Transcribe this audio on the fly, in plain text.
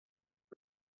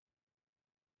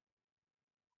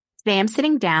Today, I'm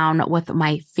sitting down with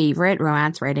my favorite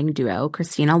romance writing duo,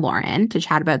 Christina Lauren, to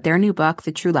chat about their new book,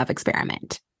 The True Love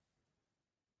Experiment.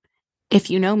 If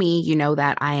you know me, you know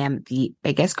that I am the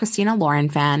biggest Christina Lauren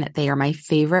fan. They are my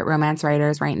favorite romance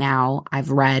writers right now. I've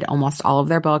read almost all of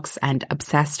their books and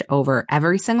obsessed over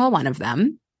every single one of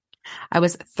them. I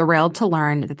was thrilled to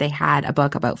learn that they had a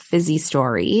book about Fizzy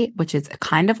Story, which is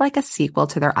kind of like a sequel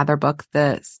to their other book,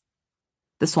 The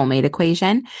Soulmate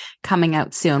Equation, coming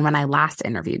out soon when I last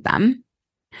interviewed them.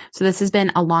 So this has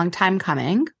been a long time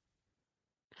coming.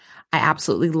 I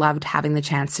absolutely loved having the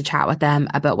chance to chat with them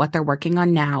about what they're working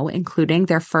on now, including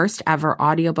their first ever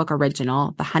audiobook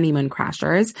original, The Honeymoon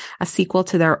Crashers, a sequel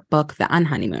to their book, The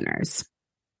Unhoneymooners.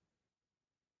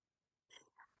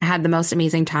 I had the most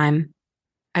amazing time.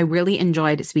 I really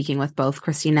enjoyed speaking with both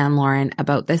Christina and Lauren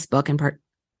about this book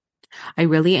I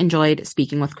really enjoyed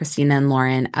speaking with Christina and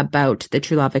Lauren about the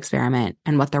True Love Experiment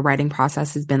and what their writing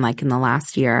process has been like in the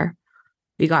last year.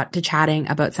 We got to chatting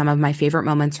about some of my favorite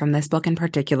moments from this book in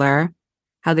particular,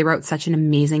 how they wrote such an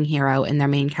amazing hero in their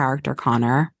main character,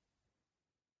 Connor,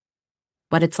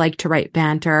 what it's like to write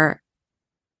banter,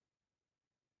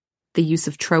 the use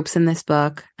of tropes in this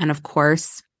book, and of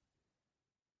course,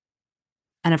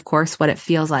 what it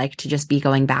feels like to just be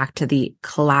going back to the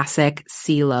classic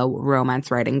CeeLo romance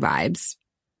writing vibes.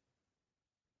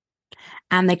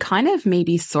 And they kind of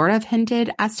maybe sort of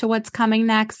hinted as to what's coming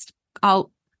next.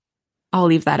 I'll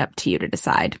leave that up to you to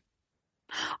decide.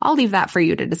 I'll leave that for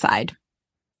you to decide.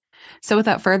 So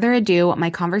without further ado, my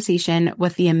conversation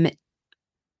with the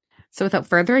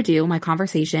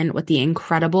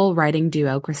incredible writing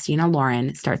duo Christina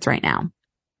Lauren starts right now.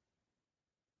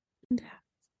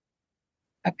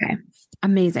 Okay.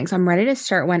 Amazing. So I'm ready to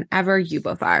start whenever you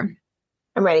both are.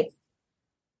 I'm ready.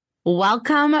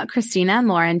 Welcome, Christina and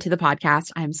Lauren, to the podcast.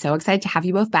 I'm so excited to have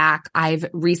you both back. I've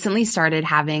recently started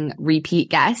having repeat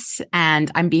guests,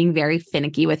 and I'm being very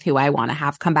finicky with who I want to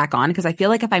have come back on because I feel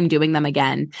like if I'm doing them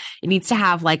again, it needs to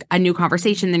have like a new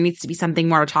conversation. There needs to be something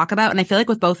more to talk about. And I feel like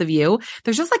with both of you,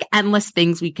 there's just like endless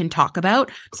things we can talk about.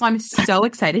 So I'm so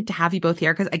excited to have you both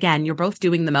here because again, you're both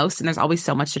doing the most and there's always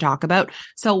so much to talk about.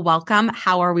 So welcome.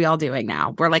 How are we all doing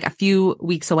now? We're like a few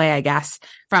weeks away, I guess,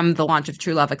 from the launch of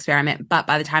True Love Experiment. But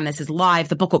by the time this is live,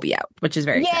 the book will be out, which is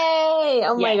very exciting. Yay!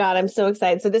 Oh my God, I'm so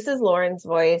excited. So this is Lauren's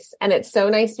voice, and it's so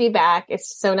nice to be back.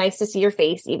 It's so nice to see your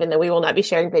face, even though we will not be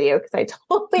sharing video because I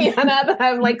told Leanna that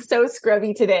I'm like so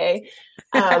scrubby today.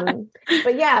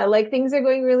 But yeah, like things are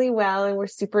going really well, and we're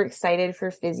super excited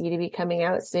for Fizzy to be coming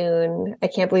out soon. I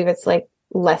can't believe it's like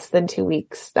less than 2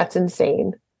 weeks. That's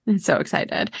insane. I'm so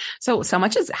excited. So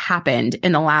much has happened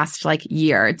in the last like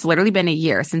year. It's literally been a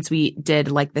year since we did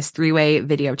like this 3-way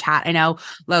video chat. I know,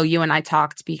 Lo, you and I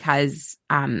talked because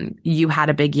you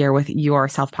had a big year with your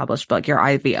self-published book, your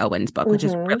Ivy Owens book, which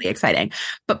is really exciting.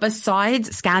 But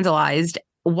besides Scandalized,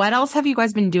 what else have you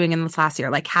guys been doing in this last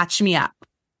year? Like, catch me up.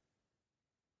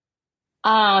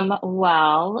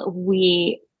 Well,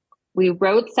 we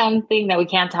wrote something that we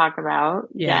can't talk about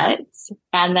yet.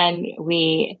 And then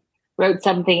we wrote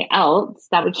something else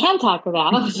that we can talk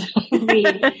about. We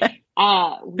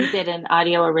did an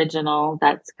audio original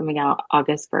that's coming out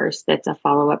August 1st. That's a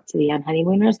follow-up to The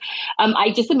Unhoneymooners.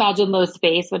 I just imagine Lo's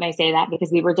face when I say that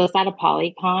because we were just at a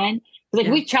Polycon. Like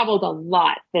we've traveled a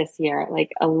lot this year,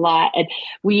 like a lot. And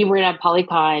we were at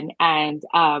Polycon and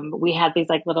we had these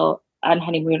like little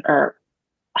honeymoon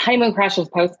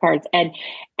crashers postcards, and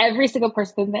every single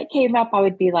person that came up, I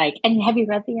would be like, and have you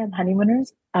read The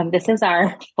Honeymooners? This is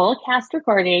our full cast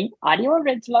recording, audio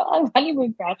original of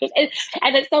Honeymoon Crashers. And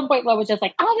at some point, Lo was just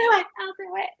like, I'll do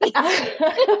it.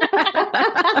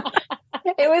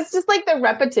 It was just like the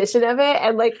repetition of it.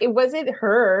 And like, it wasn't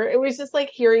her. It was just like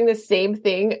hearing the same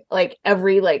thing, like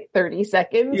every like 30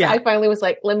 seconds. Yeah. I finally was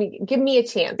like, give me a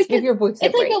chance. Give your voice a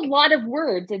break. It's like a lot of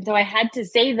words. And so I had to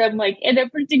say them like in a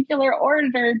particular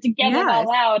order to get it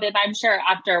all out. And I'm sure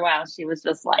after a while, she was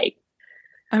just like,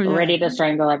 ready to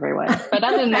strangle everyone. But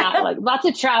other than that, like lots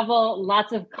of travel,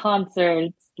 lots of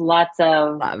concerts, lots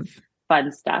of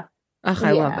fun stuff. Oh,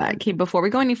 I love that. Okay, before we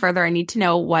go any further, I need to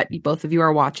know what both of you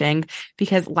are watching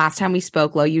because last time we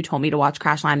spoke, Lo, you told me to watch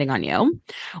Crash Landing on You,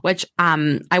 which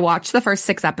I watched the first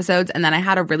 6 episodes and then I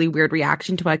had a really weird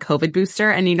reaction to a COVID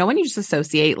booster. And you know when you just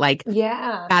associate like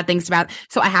bad things to bad.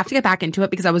 So I have to get back into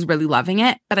it because I was really loving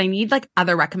it, but I need like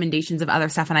other recommendations of other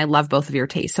stuff and I love both of your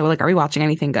tastes. So like, are we watching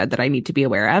anything good that I need to be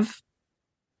aware of?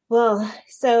 Well,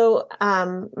 so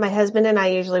my husband and I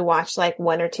usually watch like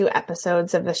 1 or 2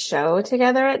 episodes of the show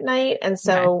together at night. And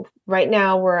so right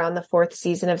now we're on the 4th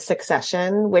season of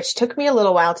Succession, which took me a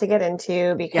little while to get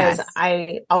into because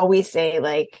I always say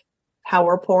like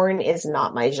power porn is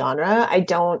not my genre. I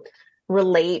don't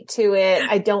relate to it.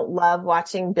 I don't love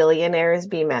watching billionaires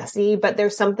be messy, but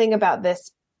there's something about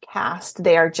this cast.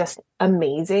 They are just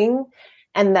amazing.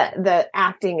 And the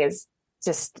acting is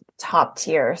just top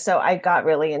tier. So I got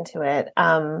really into it.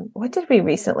 What did we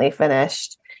recently finish?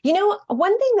 You know,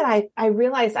 one thing that I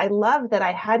realized I love that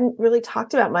I hadn't really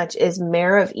talked about much is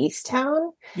Mayor of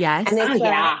Easttown. Yes. And it's,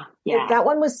 that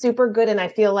one was super good. And I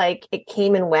feel like it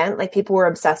came and went, like people were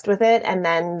obsessed with it and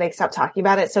then they stopped talking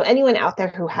about it. So anyone out there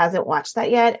who hasn't watched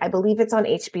that yet, I believe it's on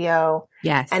HBO.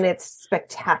 Yes. And it's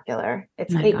spectacular.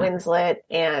 It's Kate Winslet,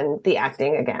 and the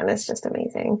acting again is just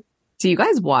amazing. Do you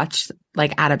guys watch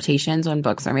like adaptations when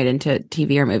books are made into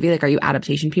TV or movie? Like, are you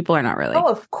adaptation people or not really? Oh,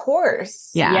 of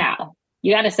course. Yeah.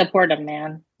 You got to support them,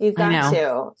 man. You've got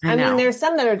to. I mean, there's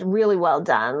some that are really well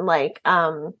done. Like,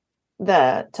 To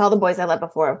All the Boys I Loved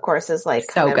Before, of course, is like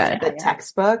so good. The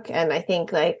textbook. And I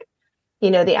think like,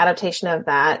 you know, the adaptation of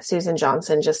that, Susan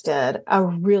Johnson just did a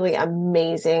really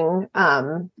amazing,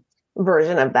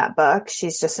 version of that book.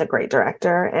 She's just a great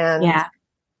director. And,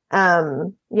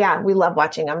 we love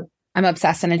watching them. I'm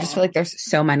obsessed. And I just feel like there's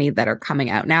so many that are coming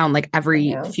out now. And like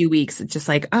every few weeks, it's just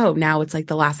like, oh, now it's like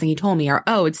The Last Thing He Told Me, or,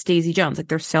 oh, it's Daisy Jones. Like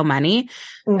there's so many.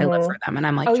 I live for them. And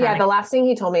I'm like, The Last Thing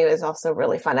He Told Me was also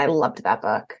really fun. I loved that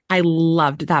book. I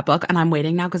loved that book. And I'm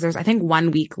waiting now because there's, I think,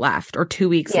 1 week left or 2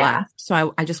 weeks left.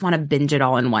 So I just want to binge it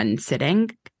all in one sitting.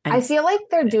 I feel like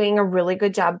they're doing a really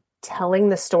good job telling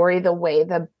the story the way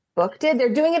the book did.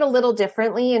 They're doing it a little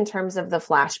differently in terms of the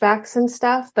flashbacks and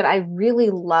stuff, but I really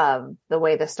love the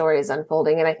way the story is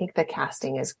unfolding, and I think the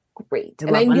casting is great.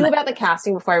 And I knew about the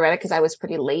casting before I read it because I was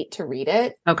pretty late to read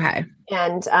it. Okay.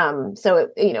 And so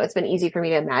it's been easy for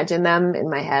me to imagine them in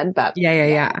my head, but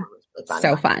yeah.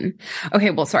 So fun.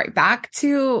 Okay, well, sorry. Back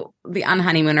to the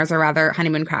unhoneymooners, or rather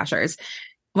honeymoon crashers.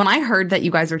 When I heard that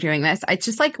you guys were doing this, it's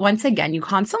just like, once again, you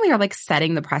constantly are like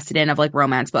setting the precedent of like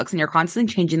romance books, and you're constantly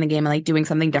changing the game and like doing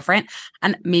something different.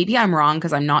 And maybe I'm wrong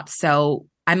because I'm not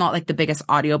like the biggest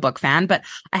audiobook fan, but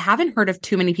I haven't heard of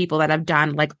too many people that have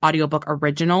done like audiobook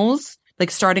originals,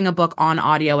 like starting a book on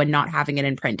audio and not having it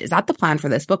in print. Is that the plan for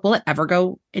this book? Will it ever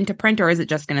go into print, or is it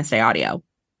just going to stay audio?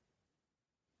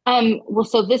 Well,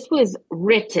 so this was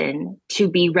written to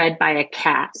be read by a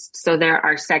cast. So there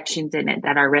are sections in it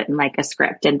that are written like a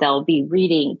script, and they'll be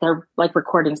reading, they're like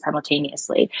recording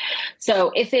simultaneously.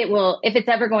 So if it's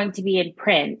ever going to be in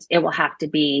print, it will have to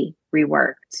be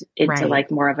reworked into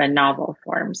like more of a novel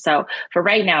form. So for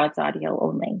right now, it's audio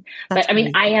only. But I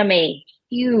mean, I am a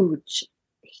huge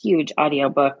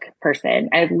audiobook person.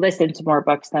 I listen to more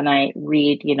books than I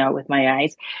read, with my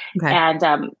eyes. Okay. And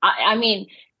I mean,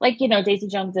 like, Daisy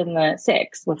Jones and the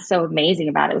Six, what's so amazing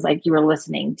about it was like you were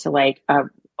listening to like a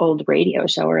old radio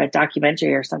show or a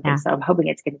documentary or something. Yeah. So I'm hoping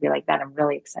it's going to be like that. I'm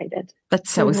really excited. That's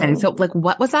so exciting. So like,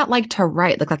 what was that like to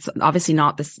write? Like, that's obviously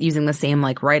not using the same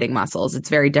like writing muscles. It's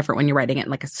very different when you're writing it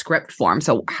in like a script form.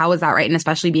 So how was that, right? And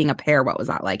especially being a pair, what was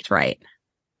that like to write?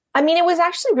 I mean, it was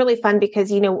actually really fun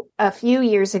because, a few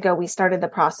years ago, we started the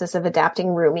process of adapting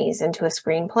Roomies into a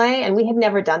screenplay, and we had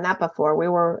never done that before.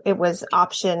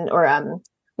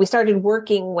 We started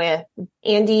working with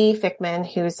Andy Fickman,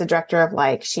 who's the director of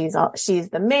like, She's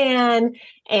the Man.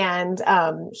 And,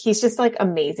 he's just like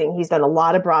amazing. He's done a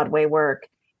lot of Broadway work,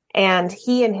 and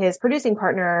he and his producing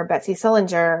partner, Betsy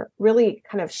Sillinger, really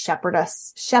kind of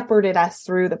shepherded us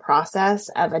through the process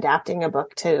of adapting a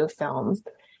book to film.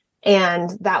 And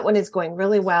that one is going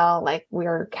really well. Like,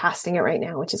 we're casting it right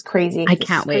now, which is crazy. I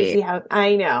can't wait.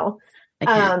 I know.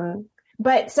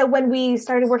 But so when we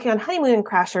started working on Honeymoon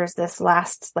Crashers this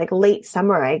last, like, late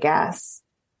summer, I guess,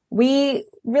 we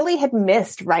really had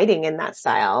missed writing in that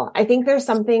style. I think there's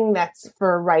something that's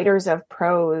for writers of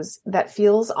prose that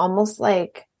feels almost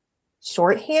like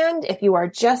shorthand if you are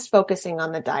just focusing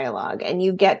on the dialogue, and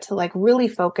you get to like really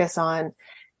focus on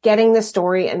getting the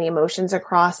story and the emotions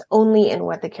across only in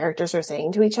what the characters are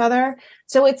saying to each other.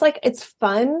 So it's like, it's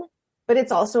fun, but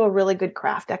it's also a really good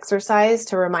craft exercise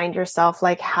to remind yourself,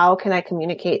 like, how can I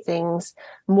communicate things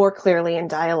more clearly in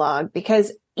dialogue?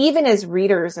 Because even as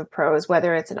readers of prose,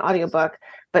 whether it's an audiobook,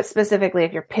 but specifically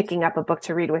if you're picking up a book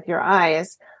to read with your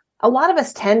eyes, a lot of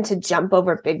us tend to jump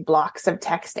over big blocks of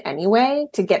text anyway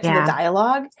to get to the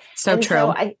dialogue. So true.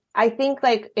 So I think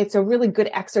like it's a really good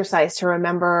exercise to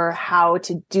remember how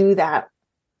to do that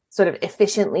sort of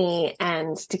efficiently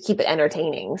and to keep it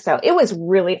entertaining. So it was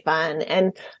really fun.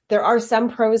 And there are some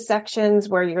prose sections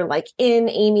where you're like in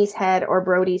Amy's head or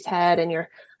Brody's head,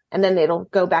 and then it'll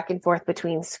go back and forth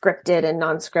between scripted and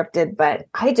non-scripted. But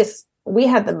we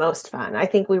had the most fun. I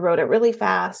think we wrote it really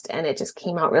fast, and it just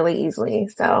came out really easily.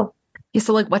 So Yeah,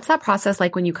 so like what's that process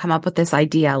like when you come up with this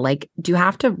idea? Like, do you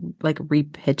have to like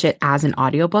repitch it as an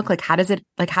audiobook? Like how does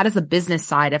the business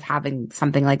side of having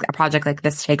something like a project like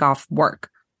this take off work?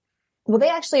 Well, they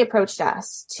actually approached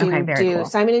us Okay, to very do cool.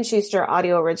 Simon and Schuster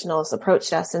Audio Originals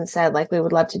approached us and said, like, we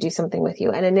would love to do something with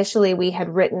you. And initially we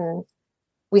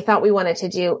thought we wanted to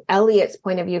do Elliot's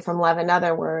point of view from Love and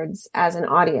Other Words as an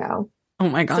audio. Oh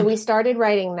my So we gosh. started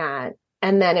writing that.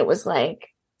 And then it was like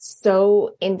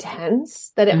so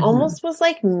intense that it almost was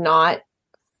like not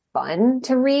fun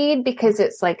to read because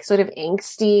it's like sort of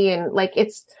angsty and like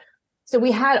so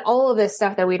we had all of this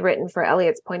stuff that we'd written for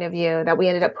Elliot's point of view that we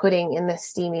ended up putting in the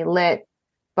steamy lit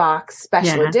box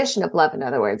special edition of Love and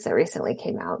Other Words that recently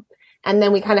came out. And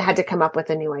then we kind of had to come up with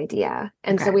a new idea.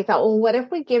 And so we thought, well, what if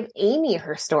we give Amy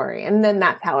her story? And then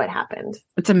that's how it happened.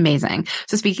 It's amazing.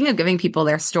 So speaking of giving people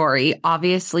their story,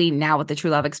 obviously now with the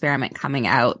True Love Experiment coming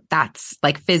out, that's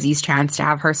like Fizzy's chance to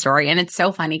have her story. And it's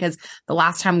so funny because the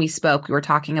last time we spoke, we were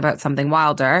talking about Something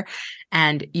Wilder.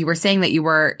 And you were saying that you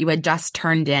had just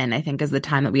turned in, I think is the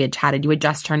time that we had chatted, you had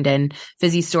just turned in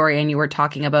Fizzy's story and you were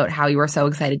talking about how you were so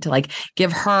excited to like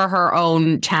give her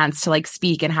own chance to like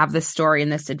speak and have this story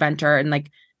and this adventure and like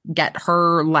get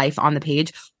her life on the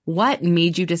page. What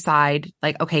made you decide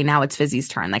like, okay, now it's Fizzy's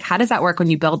turn? Like, how does that work when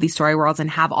you build these story worlds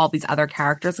and have all these other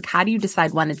characters? Like, how do you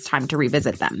decide when it's time to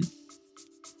revisit them?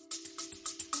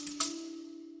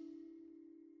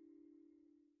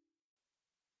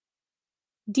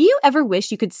 Do you ever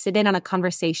wish you could sit in on a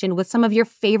conversation with some of your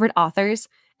favorite authors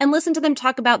and listen to them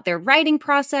talk about their writing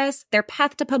process, their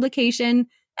path to publication,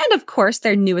 and of course,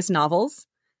 their newest novels?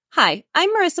 Hi, I'm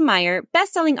Marissa Meyer,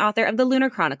 best-selling author of The Lunar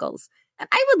Chronicles, and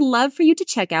I would love for you to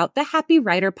check out the Happy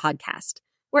Writer podcast,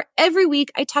 where every week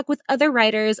I talk with other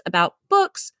writers about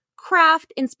books,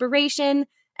 craft, inspiration,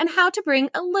 and how to bring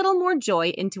a little more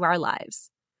joy into our lives.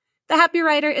 The Happy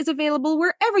Writer is available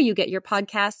wherever you get your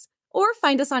podcasts, or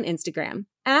find us on Instagram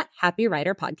at Happy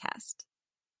Writer Podcast.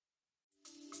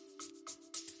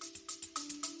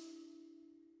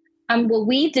 Well,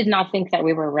 we did not think that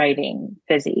we were writing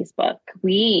Fizzy's book.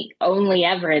 We only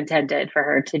ever intended for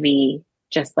her to be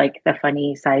just like the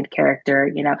funny side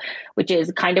character, which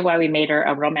is kind of why we made her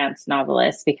a romance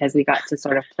novelist, because we got to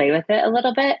sort of play with it a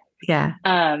little bit. Yeah.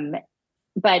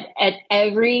 But at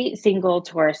every single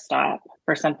tourist stop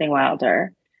for Something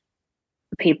Wilder,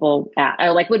 people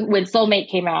like when Soulmate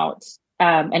came out,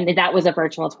 and that was a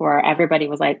virtual tour, everybody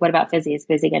was like, what about Fizzy? Is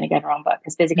Fizzy going to get her own book?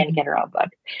 Is Fizzy going to get her own book?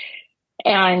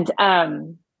 And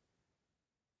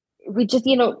we just,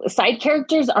 side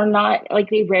characters are not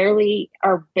like, they rarely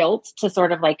are built to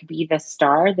sort of like be the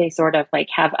star. They sort of like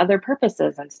have other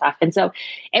purposes and stuff. And so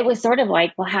it was sort of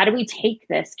like, well, how do we take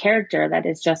this character that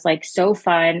is just like so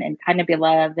fun and kind of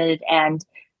beloved and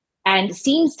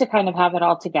seems to kind of have it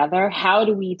all together? How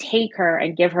do we take her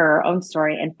and give her her own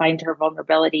story and find her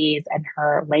vulnerabilities and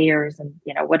her layers? And,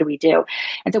 what do we do?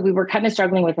 And so we were kind of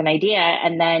struggling with an idea.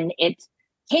 And then it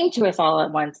came to us all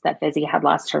at once that Fizzy had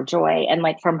lost her joy. And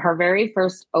like from her very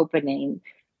first opening,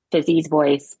 Fizzy's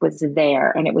voice was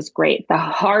there and it was great. The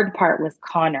hard part was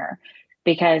Connor,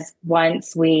 because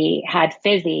once we had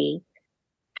Fizzy,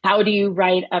 how do you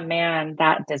write a man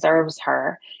that deserves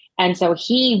her? And so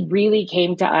he really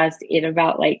came to us in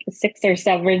about like 6 or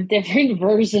 7 different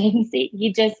versions.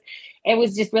 It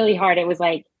was just really hard. It was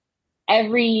like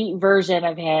every version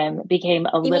of him became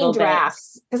a little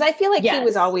drafts. Because I feel like he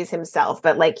was always himself,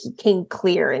 but like he came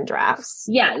clear in drafts.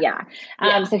 Yeah.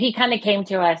 So he kind of came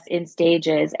to us in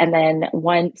stages. And then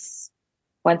once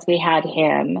we had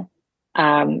him,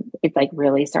 it like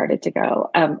really started to go.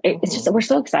 It's just, we're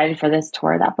so excited for this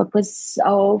tour. That book was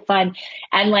so fun.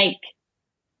 And like,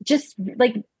 just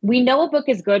like, we know a book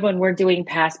is good when we're doing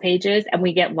past pages and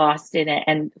we get lost in it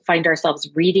and find ourselves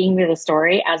reading the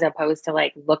story as opposed to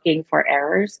like looking for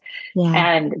errors. Yeah.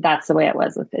 And that's the way it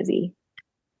was with Fizzy.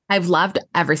 I've loved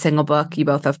every single book you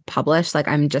both have published. Like,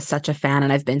 I'm just such a fan,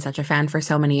 and I've been such a fan for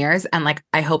so many years. And like,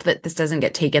 I hope that this doesn't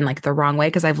get taken like the wrong way,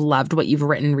 because I've loved what you've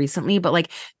written recently. But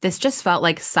like, this just felt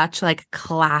like such like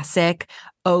classic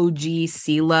OG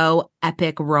CeeLo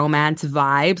epic romance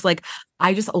vibes. Like,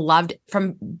 I just loved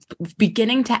from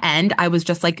beginning to end. I was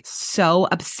just like so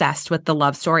obsessed with the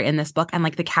love story in this book and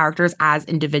like the characters as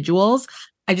individuals.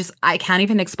 I can't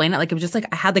even explain it. Like, it was just like,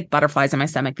 I had like butterflies in my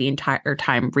stomach the entire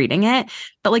time reading it.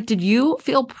 But like, did you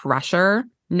feel pressure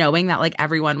knowing that like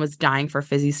everyone was dying for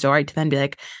Fizzy's story to then be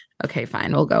like, okay,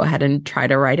 fine, we'll go ahead and try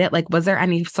to write it? Like, was there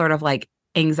any sort of like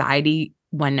anxiety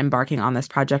when embarking on this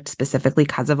project specifically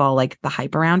because of all like the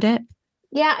hype around it?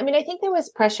 Yeah, I mean, I think there was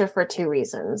pressure for 2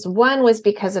 reasons. One was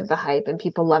because of the hype and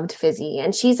people loved Fizzy,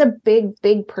 and she's a big,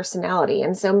 big personality.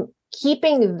 And so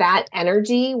keeping that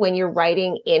energy when you're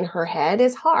writing in her head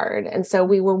is hard. And so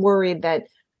we were worried that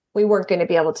we weren't going to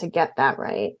be able to get that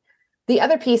right. The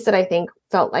other piece that I think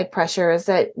felt like pressure is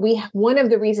that one of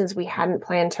the reasons we hadn't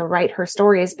planned to write her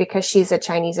story is because she's a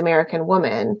Chinese American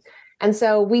woman. And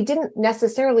so we didn't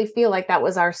necessarily feel like that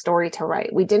was our story to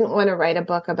write. We didn't want to write a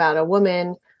book about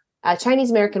a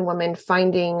Chinese American woman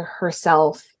finding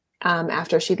herself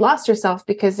after she'd lost herself,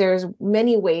 because there's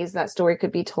many ways that story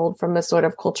could be told from a sort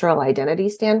of cultural identity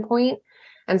standpoint.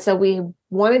 And so we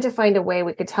wanted to find a way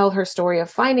we could tell her story of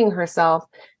finding herself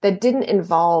that didn't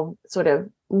involve sort of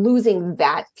losing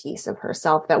that piece of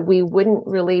herself that we wouldn't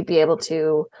really be able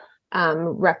to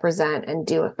represent and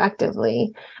do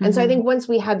effectively. And so I think once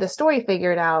we had the story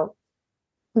figured out,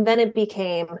 then it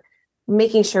became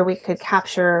making sure we could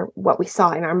capture what we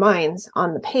saw in our minds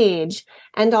on the page,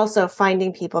 and also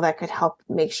finding people that could help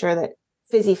make sure that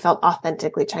Fizzy felt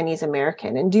authentically Chinese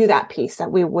American and do that piece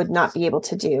that we would not be able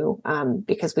to do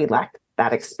because we lacked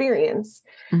that experience.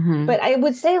 But I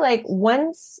would say, like,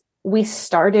 once we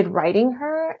started writing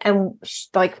her, and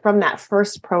like from that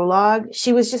first prologue,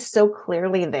 she was just so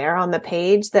clearly there on the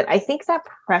page that I think that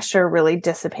pressure really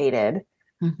dissipated.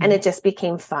 And it just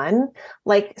became fun.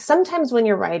 Like, sometimes when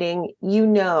you're writing,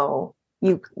 you're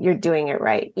doing it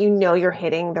right. You're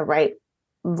hitting the right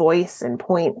voice and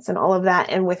points and all of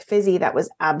that. And with Fizzy, that was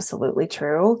absolutely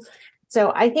true.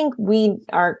 So I think we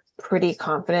are pretty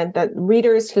confident that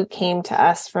readers who came to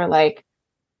us for like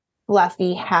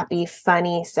fluffy, happy,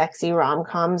 funny, sexy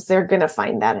rom-coms, they're going to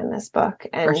find that in this book.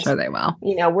 And for sure they will.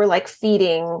 We're like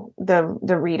feeding the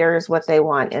readers what they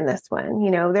want in this one.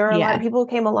 There are a lot of people who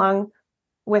came along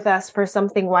with us for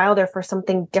something wilder, for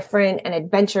something different and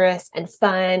adventurous and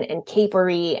fun and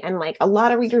capery. And like a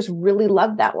lot of readers really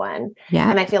loved that one. Yeah.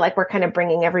 And I feel like we're kind of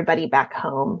bringing everybody back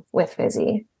home with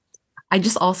Fizzy. I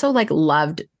just also like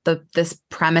loved this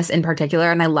premise in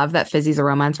particular. And I love that Fizzy's a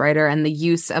romance writer, and the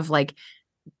use of like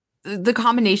the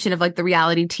combination of like the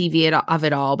reality TV of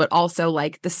it all, but also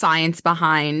like the science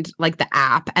behind like the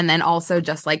app. And then also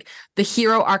just like the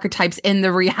hero archetypes in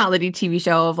the reality TV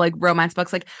show of like romance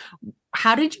books. Like,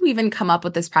 how did you even come up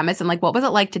with this premise? And like, what was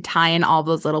it like to tie in all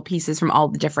those little pieces from all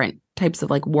the different types of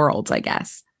like worlds, I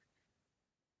guess?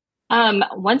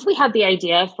 Once we had the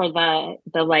idea for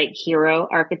the like hero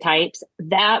archetypes,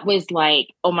 that was like,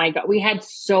 oh my God, we had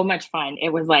so much fun. It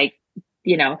was like,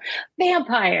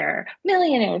 vampire,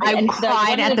 millionaire. I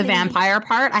cried at the vampire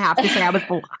part. I have to say, I was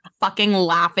fucking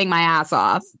laughing my ass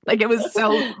off. Like, it was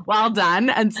so well done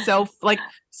and so like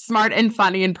smart and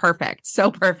funny and perfect. So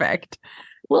perfect.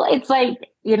 Well, it's like,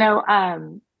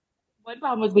 one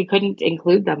problem was we couldn't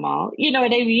include them all. You know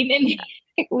what I mean?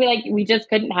 And we just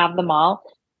couldn't have them all.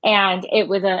 And it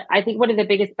was I think one of the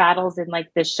biggest battles in like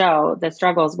the show, the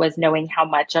struggles, was knowing how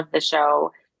much of the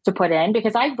show to put in,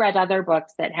 because I've read other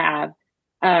books that have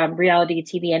reality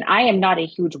TV, and I am not a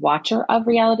huge watcher of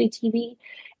reality TV.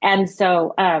 And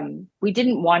so we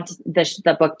didn't want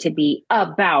the book to be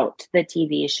about the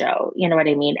TV show. You know what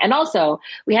I mean? And also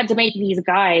we had to make these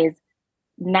guys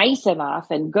nice enough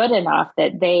and good enough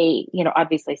that they,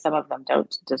 obviously some of them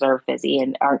don't deserve Fizzy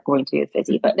and aren't going to be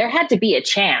Fizzy, but there had to be a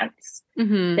chance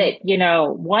that,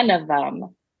 one of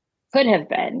them could have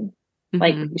been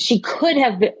like, she could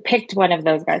have picked one of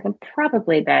those guys and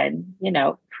probably been,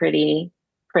 pretty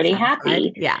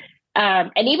happy. Yeah.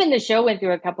 And even the show went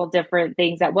through a couple different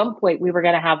things. At one point we were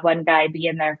going to have one guy be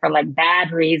in there for like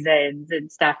bad reasons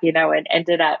and stuff, and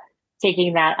ended up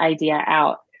taking that idea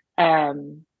out.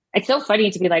 It's so funny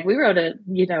to be like, we wrote a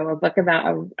book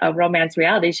about a romance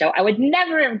reality show. I would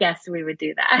never have guessed we would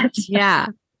do that. Yeah.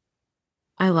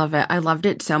 I love it. I loved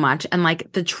it so much. And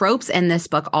like the tropes in this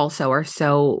book also are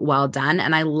so well done.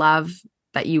 And I love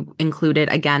that you included,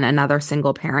 again, another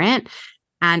single parent.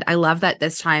 And I love that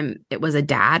this time it was a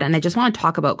dad. And I just want to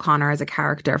talk about Connor as a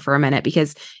character for a minute,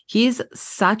 because he's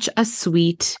such a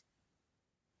sweet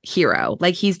hero.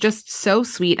 Like, he's just so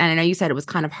sweet. And I know you said it was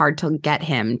kind of hard to get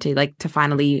him to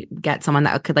finally get someone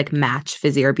that could like match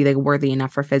Fizzy or be like worthy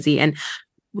enough for Fizzy. And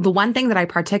the one thing that I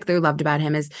particularly loved about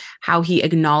him is how he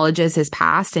acknowledges his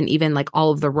past and even like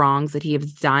all of the wrongs that he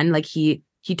has done. Like he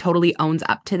totally owns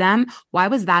up to them. Why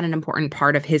was that an important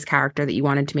part of his character that you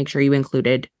wanted to make sure you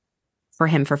included for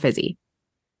him for Fizzy?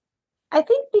 I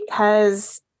think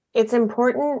because it's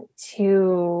important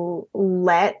to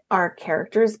let our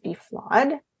characters be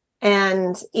flawed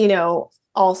and,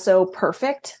 also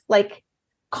perfect. Like,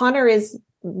 Connor is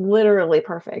literally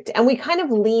perfect. And we kind of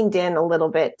leaned in a little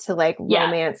bit to like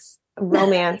romance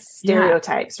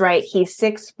stereotypes, right? He's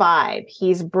 6'5",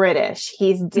 he's British,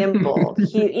 he's dimpled,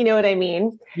 you know what I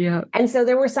mean? Yeah. And so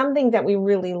there were some things that we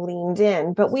really leaned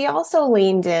in, but we also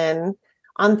leaned in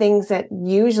on things that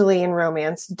usually in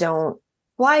romance don't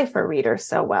fly for readers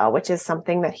so well, which is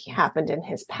something that happened in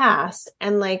his past.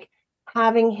 And like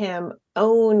having him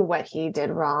own what he did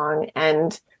wrong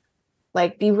and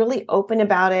like be really open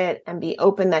about it and be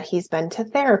open that he's been to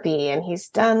therapy and he's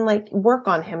done like work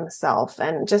on himself.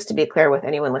 And just to be clear with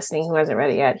anyone listening who hasn't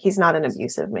read it yet, he's not an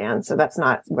abusive man. So that's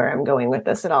not where I'm going with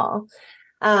this at all.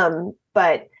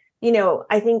 But you know,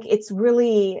 I think it's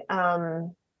really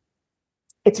fun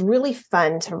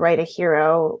to write a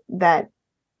hero that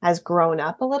has grown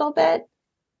up a little bit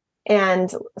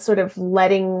and sort of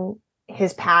letting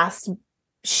his past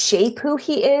shape who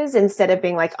he is instead of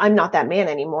being like, I'm not that man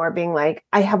anymore, being like,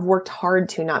 I have worked hard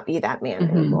to not be that man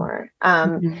anymore.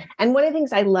 And one of the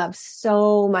things I love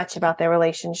so much about their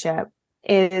relationship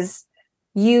is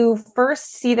you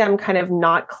first see them kind of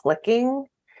not clicking.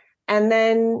 And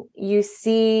then you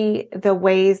see the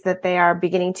ways that they are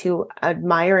beginning to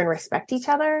admire and respect each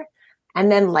other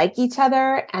and then like each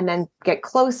other and then get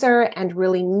closer and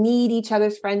really need each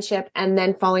other's friendship and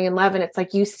then falling in love. And it's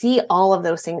like, you see all of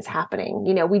those things happening.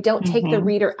 You know, we don't take the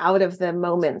reader out of the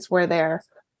moments where they're,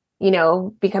 you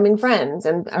know, becoming friends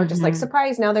and are just like,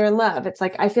 surprised, now they're in love. It's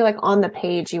like, I feel like on the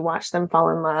page, you watch them fall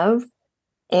in love.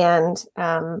 And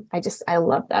I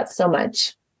love that so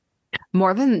much.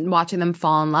 More than watching them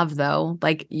fall in love, though,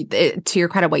 like to your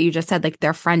credit, what you just said, like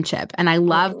their friendship. And I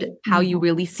loved how you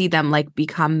really see them like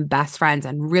become best friends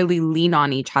and really lean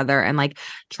on each other and like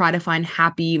try to find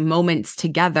happy moments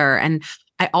together. And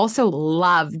I also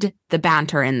loved the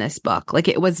banter in this book. Like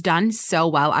it was done so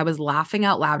well. I was laughing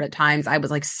out loud at times. I was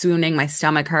like swooning, my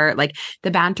stomach hurt. Like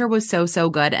the banter was so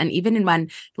good. And even when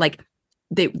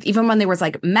there was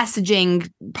like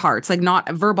messaging parts, like not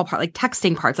a verbal part, like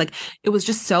texting parts, like it was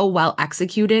just so well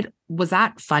executed. Was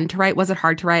that fun to write? Was it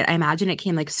hard to write? I imagine it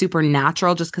came like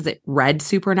supernatural just because it read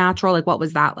supernatural. Like what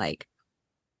was that like?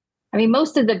 I mean,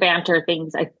 most of the banter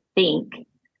things, I think,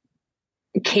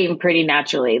 came pretty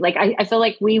naturally. Like I feel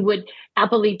like we would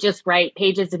happily just write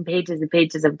pages and pages and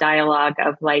pages of dialogue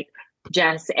of like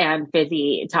Jess and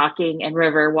Fizzy talking and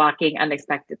River walking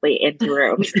unexpectedly into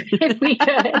rooms if we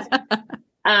could.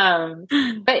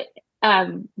 But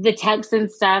the text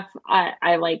and stuff,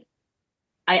 I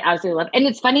absolutely love. And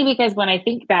it's funny because when I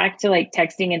think back to like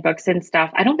texting and books and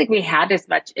stuff, I don't think we had as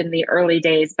much in the early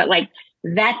days, but like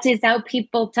that is how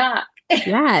people talk.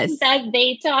 Yes. That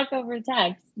they talk over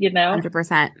text, you know?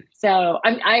 100%. So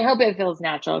I hope it feels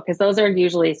natural because those are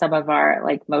usually some of our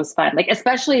like most fun, like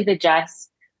especially the Jess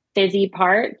Fizzy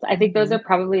parts. I think those are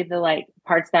probably the like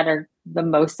parts that are the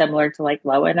most similar to like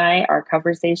Lo and I, our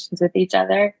conversations with each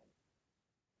other.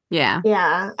 Yeah.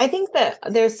 I think that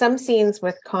there's some scenes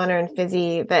with Connor and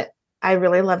Fizzy that I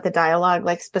really love the dialogue,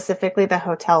 like specifically the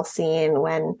hotel scene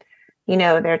when, you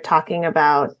know, they're talking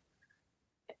about,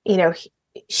 you know,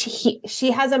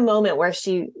 she has a moment where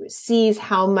she sees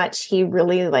how much he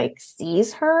really like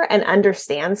sees her and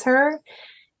understands her.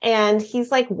 And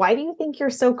he's like, why do you think you're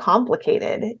so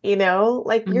complicated? You know,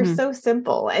 like you're so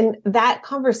simple. And that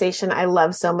conversation I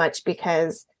love so much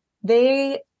because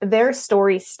their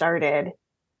story started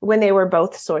when they were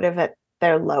both sort of at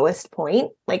their lowest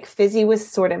point. Like Fizzy was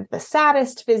sort of the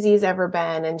saddest Fizzy's ever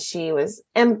been. And she was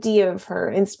empty of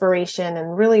her inspiration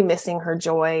and really missing her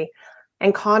joy.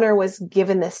 And Connor was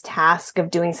given this task of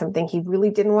doing something he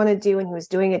really didn't want to do. And he was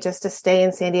doing it just to stay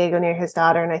in San Diego near his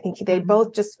daughter. And I think they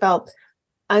both just felt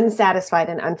unsatisfied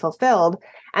and unfulfilled.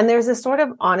 And there's a sort of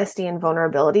honesty and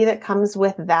vulnerability that comes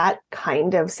with that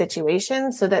kind of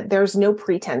situation so that there's no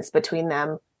pretense between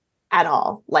them at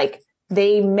all. Like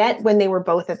they met when they were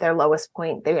both at their lowest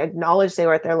point. They acknowledged they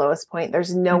were at their lowest point.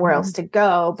 There's nowhere else to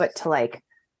go but to like,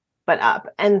 but up.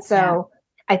 And so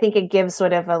I think it gives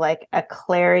sort of a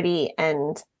clarity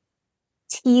and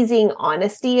teasing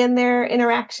honesty in their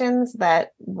interactions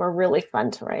that were really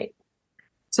fun to write.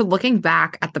 So looking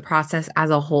back at the process as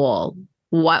a whole,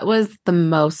 what was the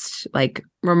most like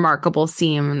remarkable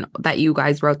scene that you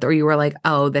guys wrote where you were like,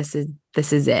 oh, this is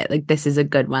it. Like, this is a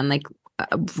good one. Like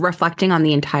reflecting on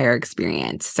the entire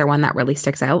experience. Is there one that really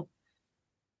sticks out?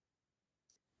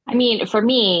 I mean, for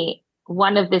me,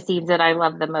 one of the scenes that I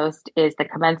love the most is the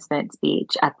commencement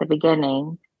speech at the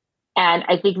beginning. And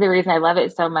I think the reason I love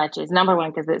it so much is number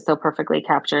one, because it so perfectly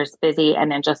captures Fizzy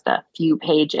and in just a few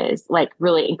pages, like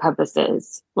really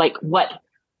encompasses like what,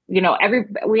 you know,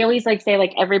 we always like say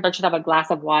like every book should have a glass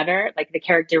of water. Like the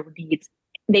character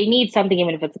they need something,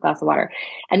 even if it's a glass of water.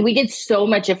 And we get so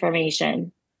much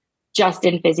information just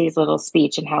in Fizzy's little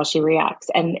speech and how she reacts.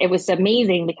 And it was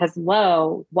amazing because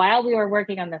Lo, while we were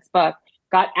working on this book,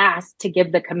 got asked to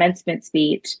give the commencement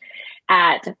speech.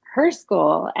 at her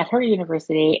school, at her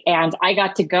university, and I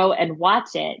got to go and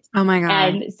watch it. Oh my God.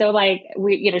 And so like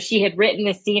she had written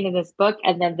this scene in this book,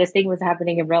 and then this thing was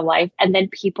happening in real life. And then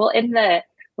people in the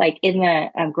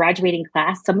graduating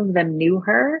class, some of them knew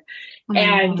her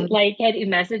and like had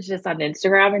messaged us on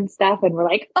Instagram and stuff. And we're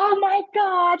like, oh my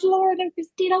God,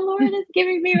 Christina Lauren is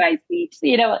giving me my speech.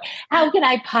 How can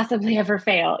I possibly ever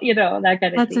fail? That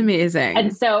kind of That's thing. amazing.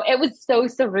 And so it was so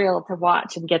surreal to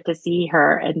watch and get to see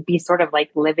her and be sort of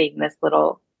like living this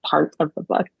little part of the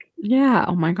book. Yeah.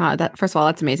 Oh my God. First of all,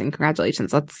 that's amazing. Congratulations.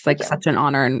 That's like such an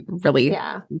honor and really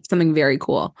something very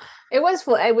cool. It was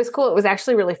cool. It was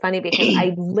actually really funny because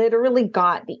I literally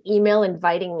got the email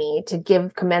inviting me to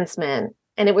give commencement,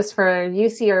 and it was for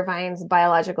UC Irvine's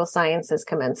biological sciences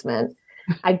commencement.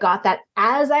 I got that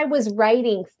as I was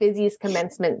writing Fizzy's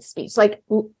commencement speech. Like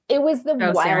it was the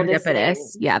wildest thing.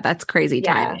 Yeah. That's crazy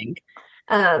timing.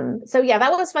 So yeah,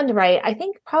 that was fun to write. I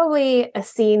think probably a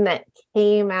scene that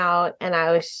came out and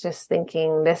I was just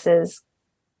thinking, this is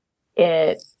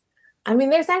it. I mean,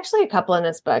 there's actually a couple in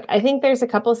this book. I think there's a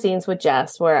couple scenes with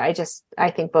Jess where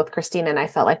I think both Christina and I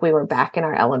felt like we were back in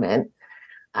our element.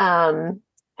 And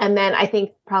then I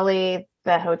think probably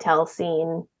the hotel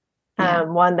scene,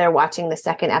 when they're watching the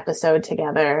second episode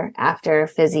together after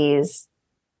Fizzy's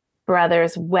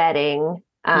brother's wedding.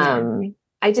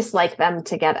 I just like them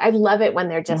together. I love it when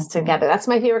they're just together. That's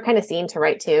my favorite kind of scene to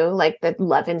write too. Like the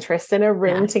love interests in a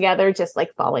room together, just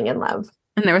like falling in love.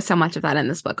 And there was so much of that in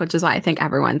this book, which is why I think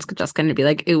everyone's just going to be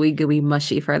like ooey gooey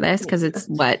mushy for this, because it's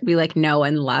what we like know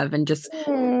and love and just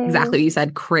exactly what you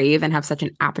said, crave and have such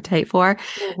an appetite for.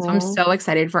 So I'm so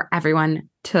excited for everyone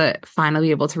to finally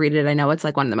be able to read it. I know it's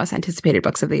like one of the most anticipated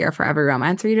books of the year for every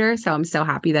romance reader. So I'm so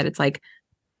happy that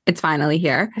it's finally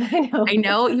here. I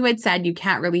know you had said you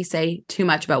can't really say too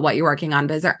much about what you're working on,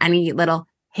 but is there any little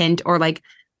hint or like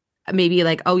maybe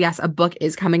like, oh yes, a book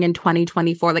is coming in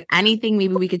 2024, like anything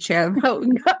maybe we could share about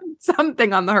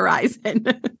something on the horizon?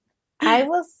 I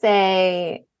will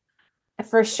say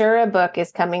for sure a book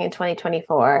is coming in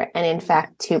 2024. And in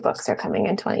fact, 2 books are coming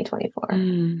in 2024.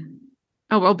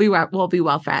 Oh, we'll be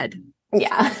well fed.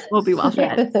 Yeah. We'll be well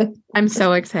fed. I'm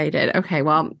so excited. Okay.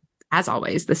 Well, as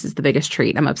always, this is the biggest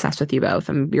treat. I'm obsessed with you both.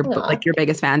 I'm your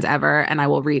biggest fans ever. And I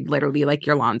will read literally like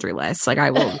your laundry list. Like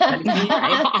I will.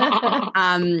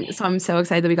 So I'm so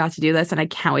excited that we got to do this, and I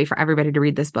can't wait for everybody to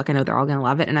read this book. I know they're all going to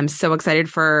love it. And I'm so excited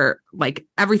for like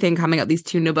everything coming out, these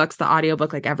 2 new books, the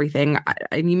audiobook, like everything.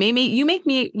 You may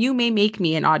make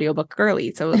me an audiobook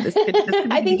girly. So this could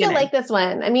I think you'll like this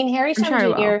one. I mean, Harry Shum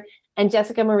Jr. and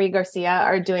Jessica Marie Garcia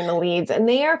are doing the leads, and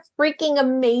they are freaking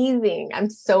amazing. I'm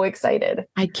so excited.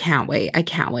 I can't wait.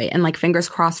 And like fingers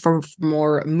crossed for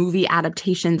more movie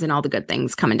adaptations and all the good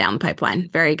things coming down the pipeline.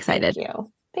 Very excited.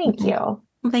 Thank you.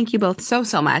 Well, thank you both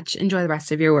so much. Enjoy the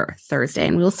rest of your Thursday,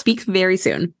 and we'll speak very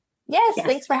soon. Yes.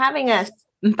 Thanks for having us.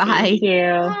 Bye. Thank you.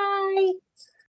 Bye.